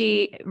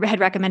 She had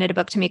recommended a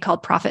book to me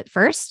called Profit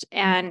First,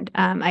 and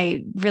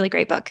really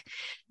great book.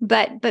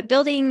 But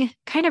building,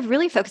 kind of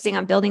really focusing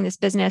on building this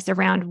business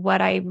around what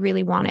I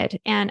really wanted.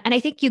 And I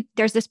think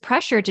there's this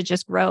pressure to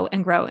just grow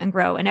and grow and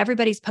grow. And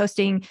everybody's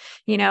posting,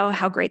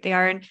 how great they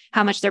are and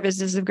how much their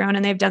businesses have grown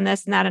and they've done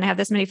this and that and I have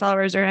this many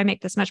followers or I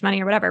make this much money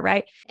or whatever,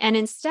 right? And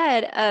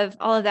instead of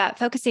all of that,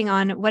 focusing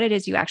on what it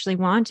is you actually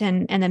want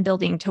and then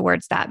building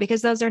towards that,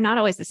 because those are not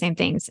always the same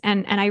things.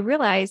 And I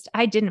realized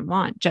I didn't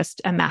want just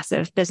a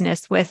massive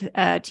business with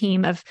a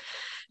team of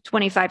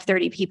 25,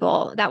 30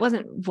 people. That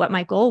wasn't what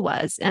my goal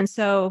was. And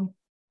so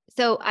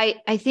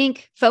I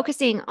think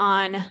focusing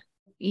on,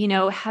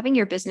 having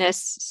your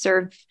business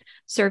serve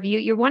you,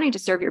 you're wanting to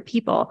serve your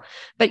people,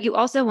 but you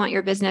also want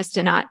your business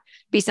to not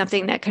be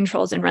something that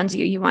controls and runs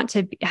you. You want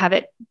to have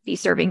it be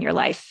serving your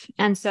life.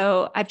 And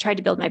so I've tried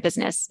to build my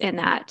business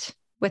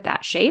with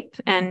that shape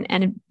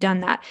and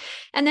done that.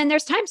 And then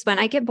there's times when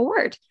I get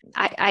bored.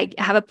 I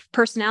have a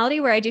personality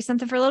where I do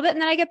something for a little bit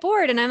and then I get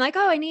bored and I'm like,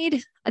 oh,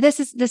 this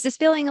is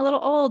feeling a little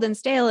old and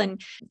stale.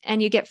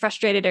 And you get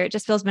frustrated or it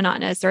just feels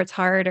monotonous or it's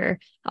hard or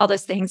all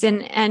those things.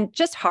 And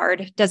just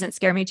hard doesn't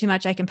scare me too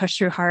much. I can push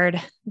through hard,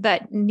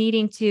 but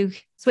needing to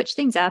switch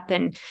things up.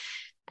 And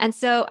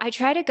so I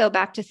try to go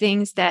back to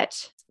things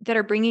that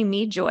are bringing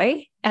me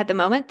joy at the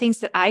moment, things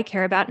that I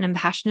care about and I'm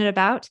passionate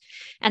about,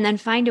 and then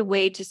find a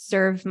way to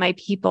serve my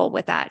people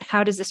with that.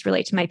 How does this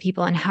relate to my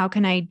people? And how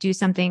can I do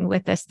something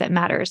with this that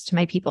matters to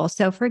my people?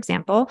 So for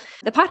example,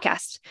 the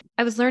podcast,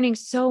 I was learning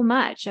so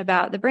much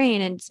about the brain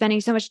and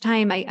spending so much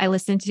time. I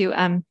listened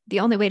to,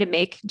 the only way to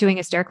make doing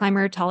a stair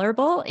climber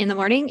tolerable in the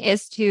morning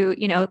is to,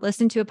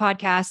 listen to a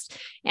podcast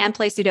and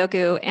play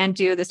Sudoku and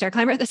do the stair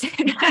climber at the same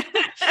time.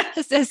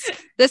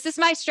 This is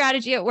my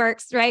strategy. It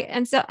works. Right.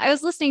 And so I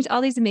was listening to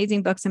all these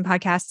amazing books and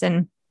podcasts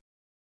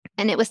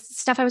and it was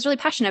stuff I was really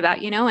passionate about,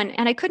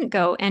 and I couldn't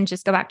go and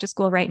just go back to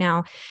school right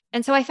now.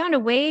 And so I found a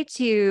way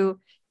to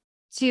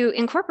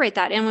incorporate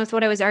that in with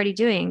what I was already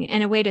doing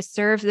and a way to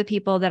serve the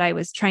people that I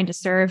was trying to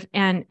serve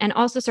and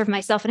also serve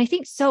myself. And I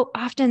think so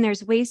often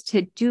there's ways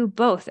to do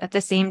both at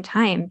the same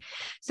time.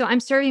 So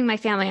I'm serving my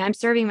family, I'm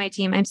serving my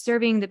team, I'm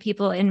serving the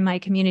people in my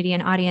community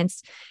and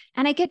audience.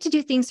 And I get to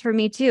do things for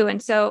me too.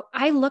 And so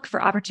I look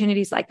for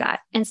opportunities like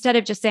that instead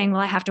of just saying,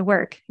 well, I have to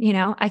work.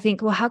 I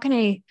think, well, how can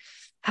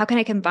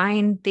I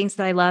combine things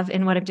that I love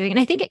in what I'm doing? And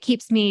I think it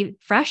keeps me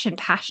fresh and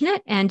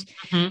passionate and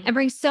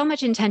brings so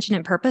much intention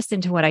and purpose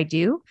into what I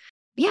do.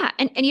 Yeah.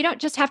 And you don't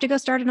just have to go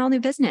start an all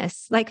new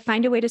business, like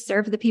find a way to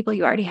serve the people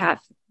you already have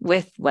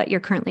with what you're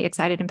currently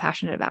excited and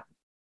passionate about.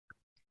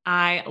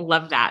 I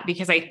love that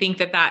because I think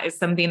that is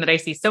something that I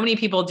see so many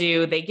people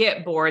do. They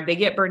get bored, they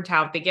get burnt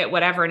out, they get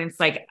whatever. And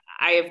it's like,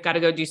 I have got to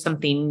go do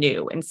something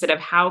new instead of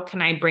how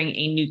can I bring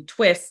a new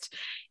twist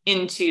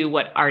into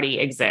what already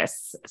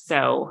exists.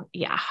 So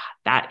yeah,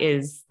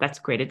 that's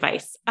great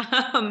advice.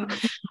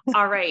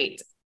 All right.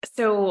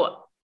 So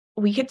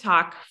we could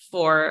talk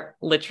for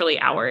literally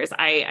hours.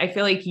 I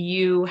feel like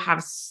you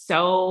have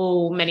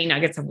so many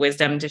nuggets of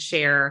wisdom to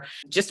share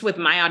just with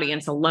my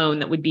audience alone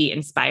that would be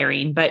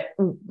inspiring. But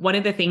one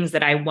of the things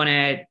that I want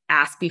to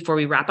ask before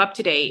we wrap up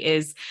today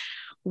is,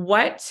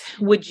 what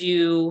would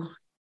you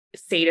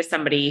say to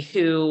somebody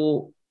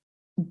who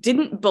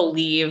didn't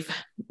believe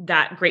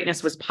that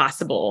greatness was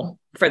possible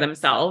for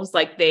themselves?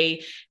 Like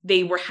they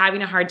were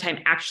having a hard time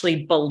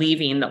actually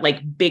believing that like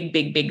big,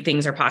 big, big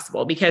things are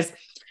possible. Because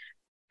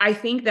I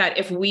think that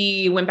if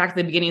we went back to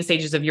the beginning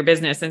stages of your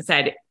business and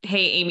said,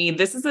 hey, Amy,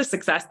 this is the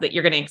success that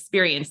you're going to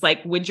experience,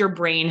 like, would your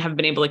brain have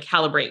been able to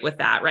calibrate with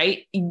that?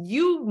 Right?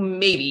 You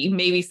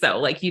maybe so,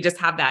 like you just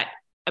have that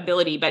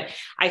ability. But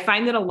I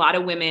find that a lot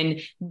of women,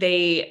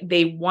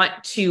 they want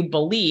to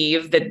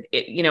believe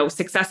that,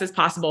 success is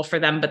possible for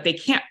them, but they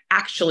can't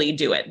actually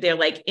do it. They're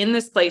like in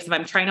this place of,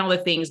 I'm trying all the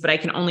things, but I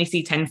can only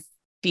see 10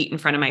 feet in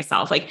front of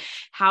myself. Like,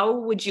 how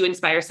would you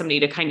inspire somebody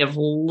to kind of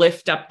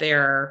lift up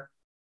their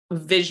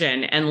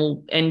vision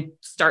and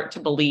start to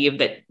believe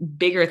that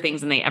bigger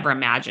things than they ever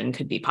imagined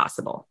could be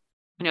possible?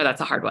 I know that's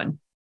a hard one.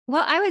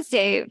 Well, I would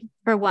say,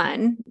 for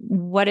one,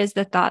 what is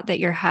the thought that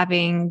you're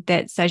having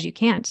that says you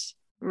can't?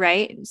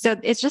 Right. So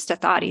it's just a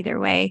thought either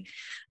way.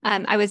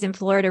 I was in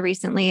Florida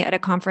recently at a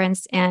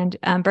conference, and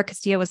Brooke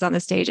Castillo was on the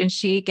stage, and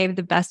she gave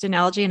the best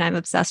analogy, and I'm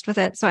obsessed with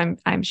it. So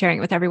I'm sharing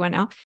it with everyone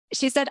now.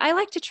 She said, I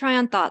like to try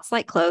on thoughts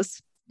like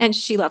clothes. And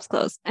she loves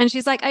clothes. And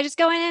she's like, I just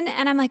go in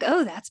and I'm like,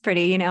 oh, that's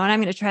pretty, and I'm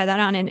going to try that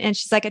on. And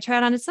she's like, I try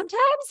it on, and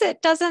sometimes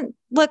it doesn't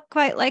look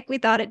quite like we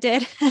thought it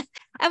did.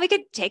 And we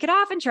could take it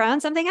off and try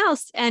on something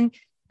else. And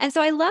so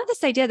I love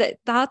this idea that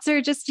thoughts are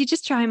just, you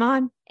just try them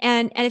on.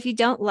 And if you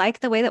don't like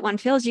the way that one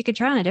feels, you can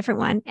try on a different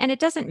one. And it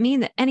doesn't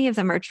mean that any of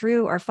them are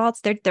true or false.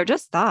 They're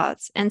just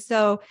thoughts. And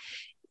so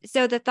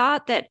the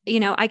thought that,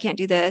 I can't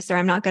do this, or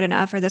I'm not good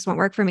enough, or this won't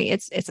work for me,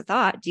 it's a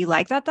thought. Do you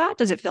like that thought?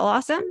 Does it feel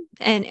awesome?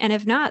 And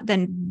if not,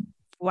 then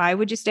why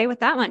would you stay with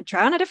that one?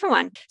 Try on a different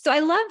one. So I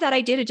love that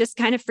idea to just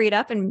kind of free it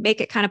up and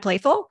make it kind of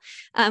playful.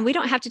 We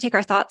don't have to take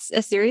our thoughts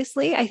as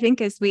seriously, I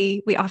think, as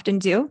we often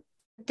do.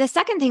 The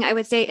second thing I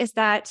would say is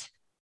that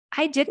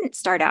I didn't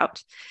start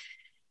out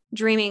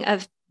dreaming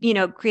of,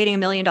 creating $1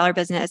 million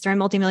business or a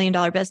multi-million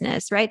dollar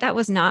business, right? That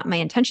was not my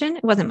intention.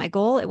 It wasn't my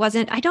goal.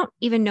 I don't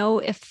even know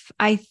if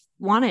I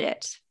wanted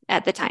it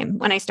at the time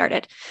when I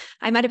started.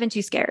 I might've been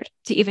too scared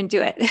to even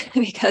do it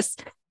because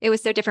it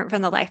was so different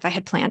from the life I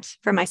had planned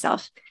for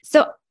myself.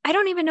 So I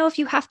don't even know if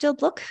you have to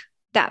look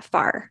that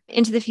far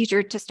into the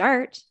future to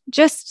start.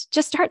 Just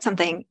start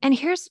something. And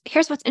here's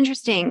what's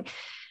interesting.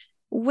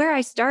 Where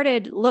I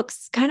started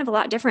looks kind of a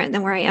lot different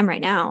than where I am right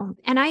now.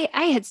 And I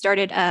had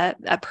started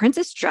a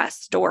princess dress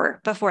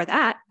store before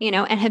that, and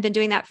had been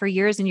doing that for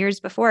years and years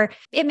before.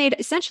 It made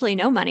essentially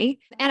no money.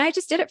 And I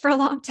just did it for a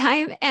long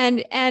time.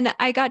 And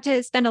I got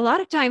to spend a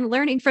lot of time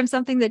learning from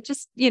something that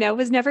just,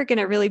 was never going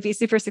to really be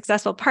super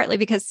successful, partly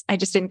because I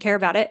just didn't care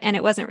about it. And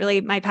it wasn't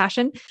really my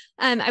passion.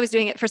 I was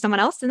doing it for someone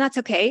else, and that's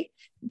okay.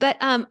 But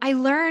I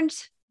learned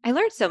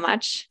so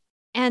much.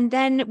 And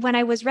then when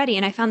I was ready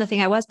and I found the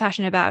thing I was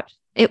passionate about,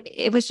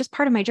 it was just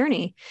part of my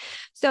journey.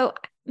 So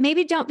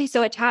maybe don't be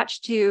so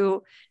attached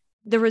to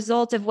the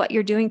result of what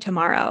you're doing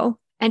tomorrow,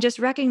 and just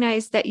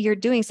recognize that you're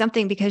doing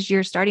something because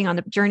you're starting on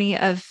the journey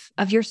of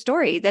your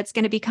story that's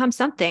going to become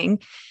something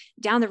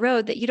down the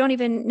road that you don't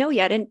even know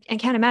yet and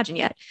can't imagine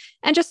yet.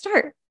 And just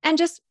start and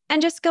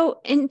just go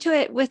into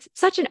it with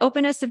such an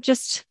openness of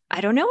just,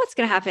 I don't know what's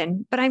going to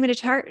happen, but I'm going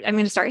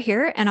to start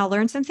here, and I'll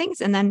learn some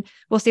things, and then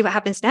we'll see what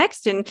happens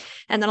next. And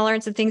then I'll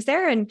learn some things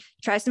there and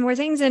try some more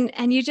things.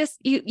 And you just,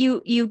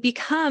 you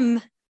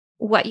become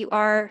what you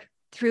are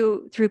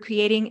through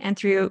creating and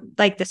through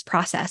like this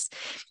process.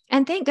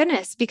 And thank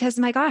goodness, because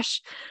my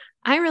gosh,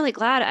 I'm really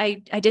glad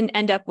I didn't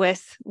end up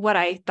with what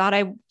I thought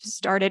I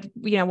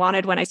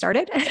wanted when I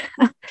started.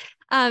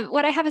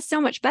 What I have is so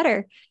much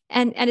better.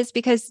 And it's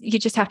because you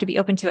just have to be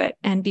open to it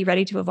and be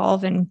ready to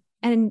evolve and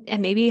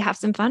maybe have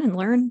some fun and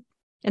learn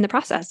in the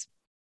process.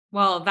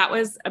 Well, that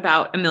was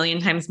about 1 million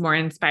times more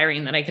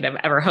inspiring than I could have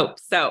ever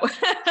hoped. So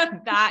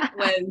that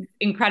was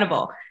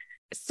incredible.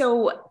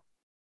 So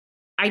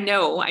I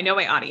know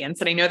my audience,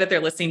 and I know that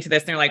they're listening to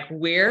this and they're like,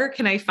 where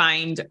can I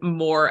find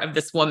more of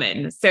this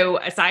woman? So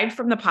aside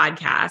from the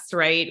podcast,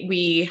 right,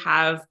 we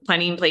have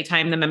Plenty and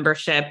Playtime, the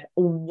membership.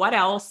 What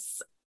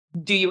else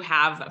do you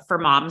have for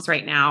moms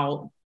right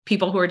now?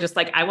 People who are just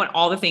like, I want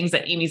all the things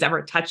that Amy's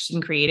ever touched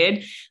and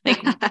created.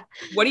 Like,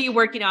 what are you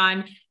working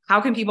on? How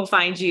can people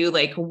find you?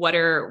 Like, what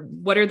are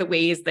the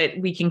ways that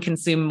we can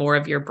consume more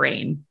of your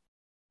brain?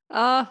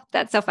 Oh,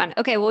 that's so fun.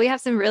 Okay. Well, we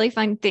have some really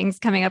fun things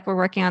coming up we're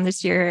working on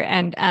this year.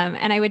 And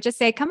I would just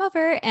say, come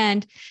over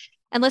and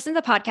listen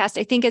to the podcast.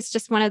 I think it's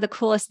just one of the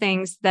coolest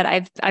things that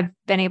I've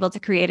been able to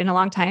create in a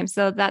long time.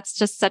 So that's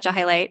just such a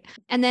highlight.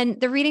 And then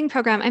the reading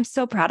program, I'm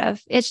so proud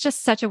of. It's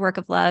just such a work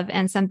of love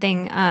and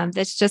something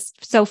that's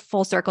just so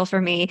full circle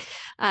for me,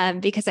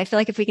 because I feel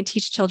like if we can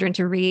teach children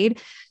to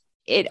read,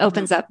 it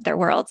opens up their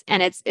world,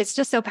 and it's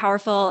just so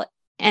powerful.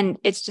 And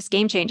it's just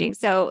game changing.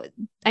 So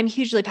I'm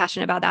hugely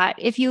passionate about that.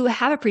 If you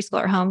have a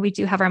preschooler at home, we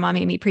do have our Mommy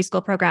and Me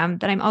preschool program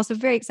that I'm also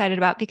very excited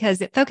about,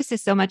 because it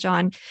focuses so much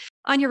on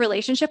your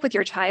relationship with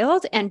your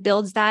child and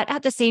builds that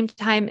at the same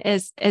time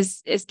as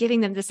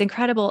giving them this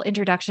incredible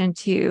introduction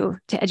to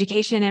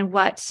education and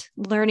what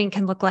learning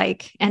can look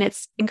like. And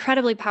it's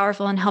incredibly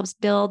powerful and helps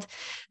build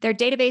their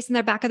database in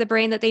their back of the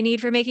brain that they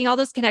need for making all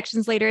those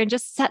connections later, and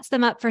just sets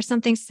them up for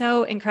something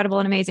so incredible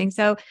and amazing.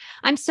 So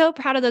I'm so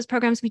proud of those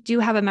programs. We do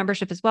have a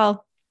membership as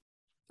well.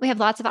 We have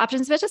lots of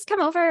options, but just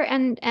come over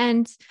and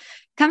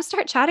come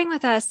start chatting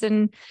with us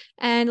and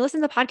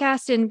listen to the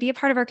podcast and be a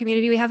part of our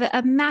community. We have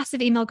a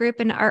massive email group,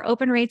 and our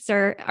open rates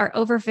are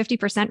over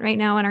 50% right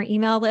now on our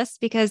email list,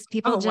 because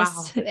people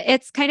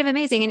it's kind of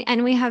amazing.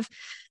 And we have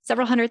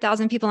several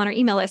 100,000 people on our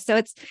email list.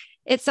 So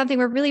it's something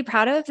we're really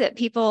proud of, that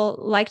people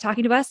like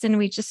talking to us. And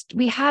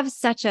we have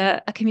such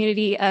a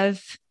community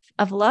of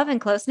love and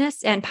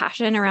closeness and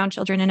passion around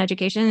children and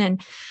education.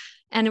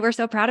 And we're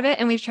so proud of it.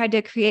 And we've tried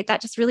to create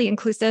that just really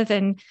inclusive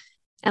and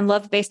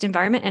love-based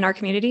environment in our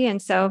community. And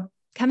so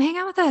come hang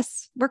out with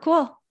us. We're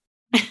cool.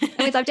 And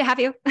we'd love to have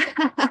you.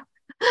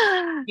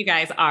 You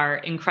guys are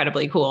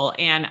incredibly cool.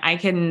 And I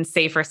can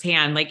say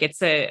firsthand, like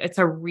it's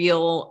a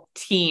real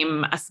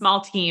team, a small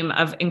team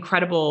of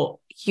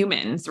incredible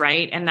humans,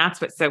 right? And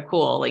that's what's so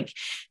cool. Like,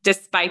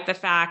 despite the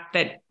fact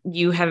that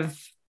you have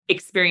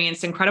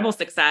experienced incredible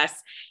success,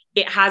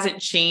 it hasn't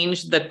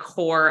changed the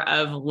core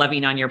of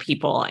loving on your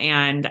people.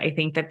 And I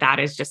think that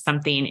is just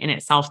something in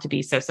itself to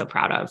be so, so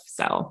proud of.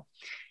 So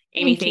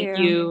Amy, thank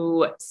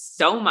you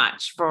so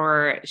much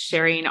for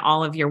sharing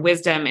all of your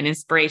wisdom and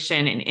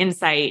inspiration and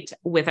insight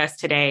with us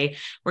today.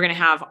 We're going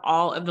to have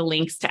all of the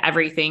links to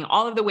everything,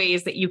 all of the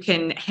ways that you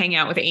can hang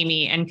out with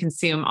Amy and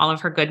consume all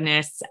of her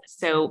goodness.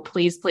 So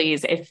please,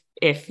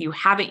 if you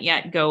haven't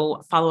yet,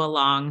 go follow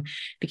along,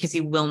 because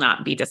you will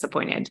not be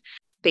disappointed.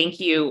 Thank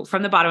you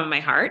from the bottom of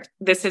my heart.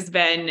 This has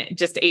been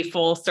just a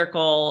full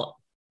circle,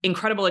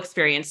 incredible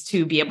experience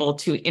to be able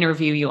to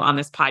interview you on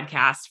this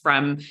podcast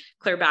from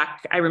clear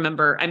back. I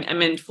remember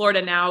I'm in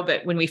Florida now,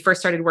 but when we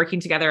first started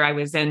working together, I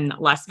was in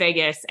Las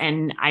Vegas,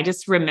 and I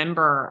just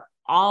remember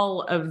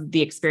all of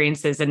the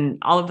experiences and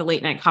all of the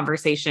late night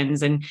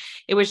conversations. And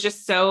it was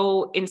just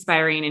so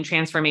inspiring and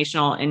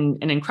transformational, and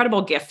an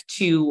incredible gift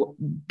to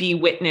be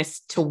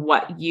witness to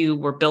what you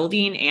were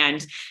building,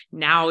 and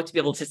now to be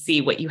able to see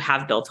what you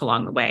have built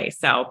along the way.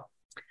 So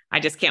I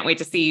just can't wait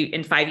to see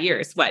in 5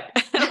 years what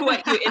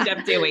you end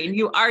up doing.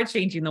 You are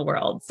changing the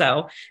world.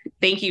 So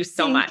thank you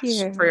so much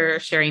for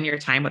sharing your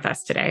time with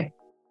us today.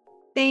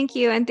 Thank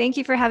you. And thank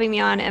you for having me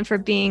on and for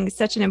being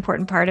such an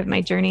important part of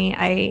my journey.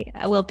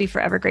 I will be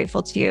forever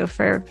grateful to you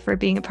for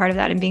being a part of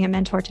that and being a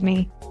mentor to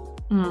me.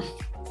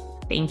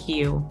 Thank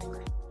you.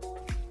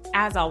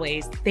 As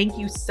always, thank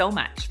you so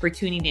much for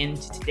tuning in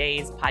to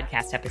today's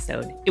podcast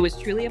episode. It was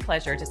truly a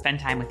pleasure to spend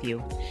time with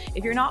you.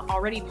 If you're not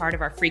already part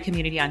of our free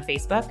community on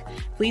Facebook,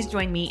 please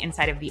join me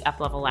inside of the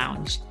Uplevel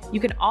Lounge. You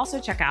can also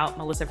check out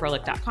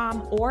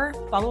melissafroelich.com or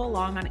follow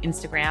along on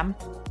Instagram,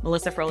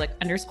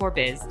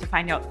 melissafroelich_biz, to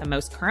find out the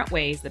most current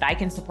ways that I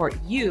can support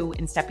you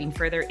in stepping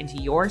further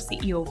into your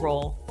CEO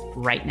role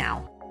right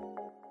now.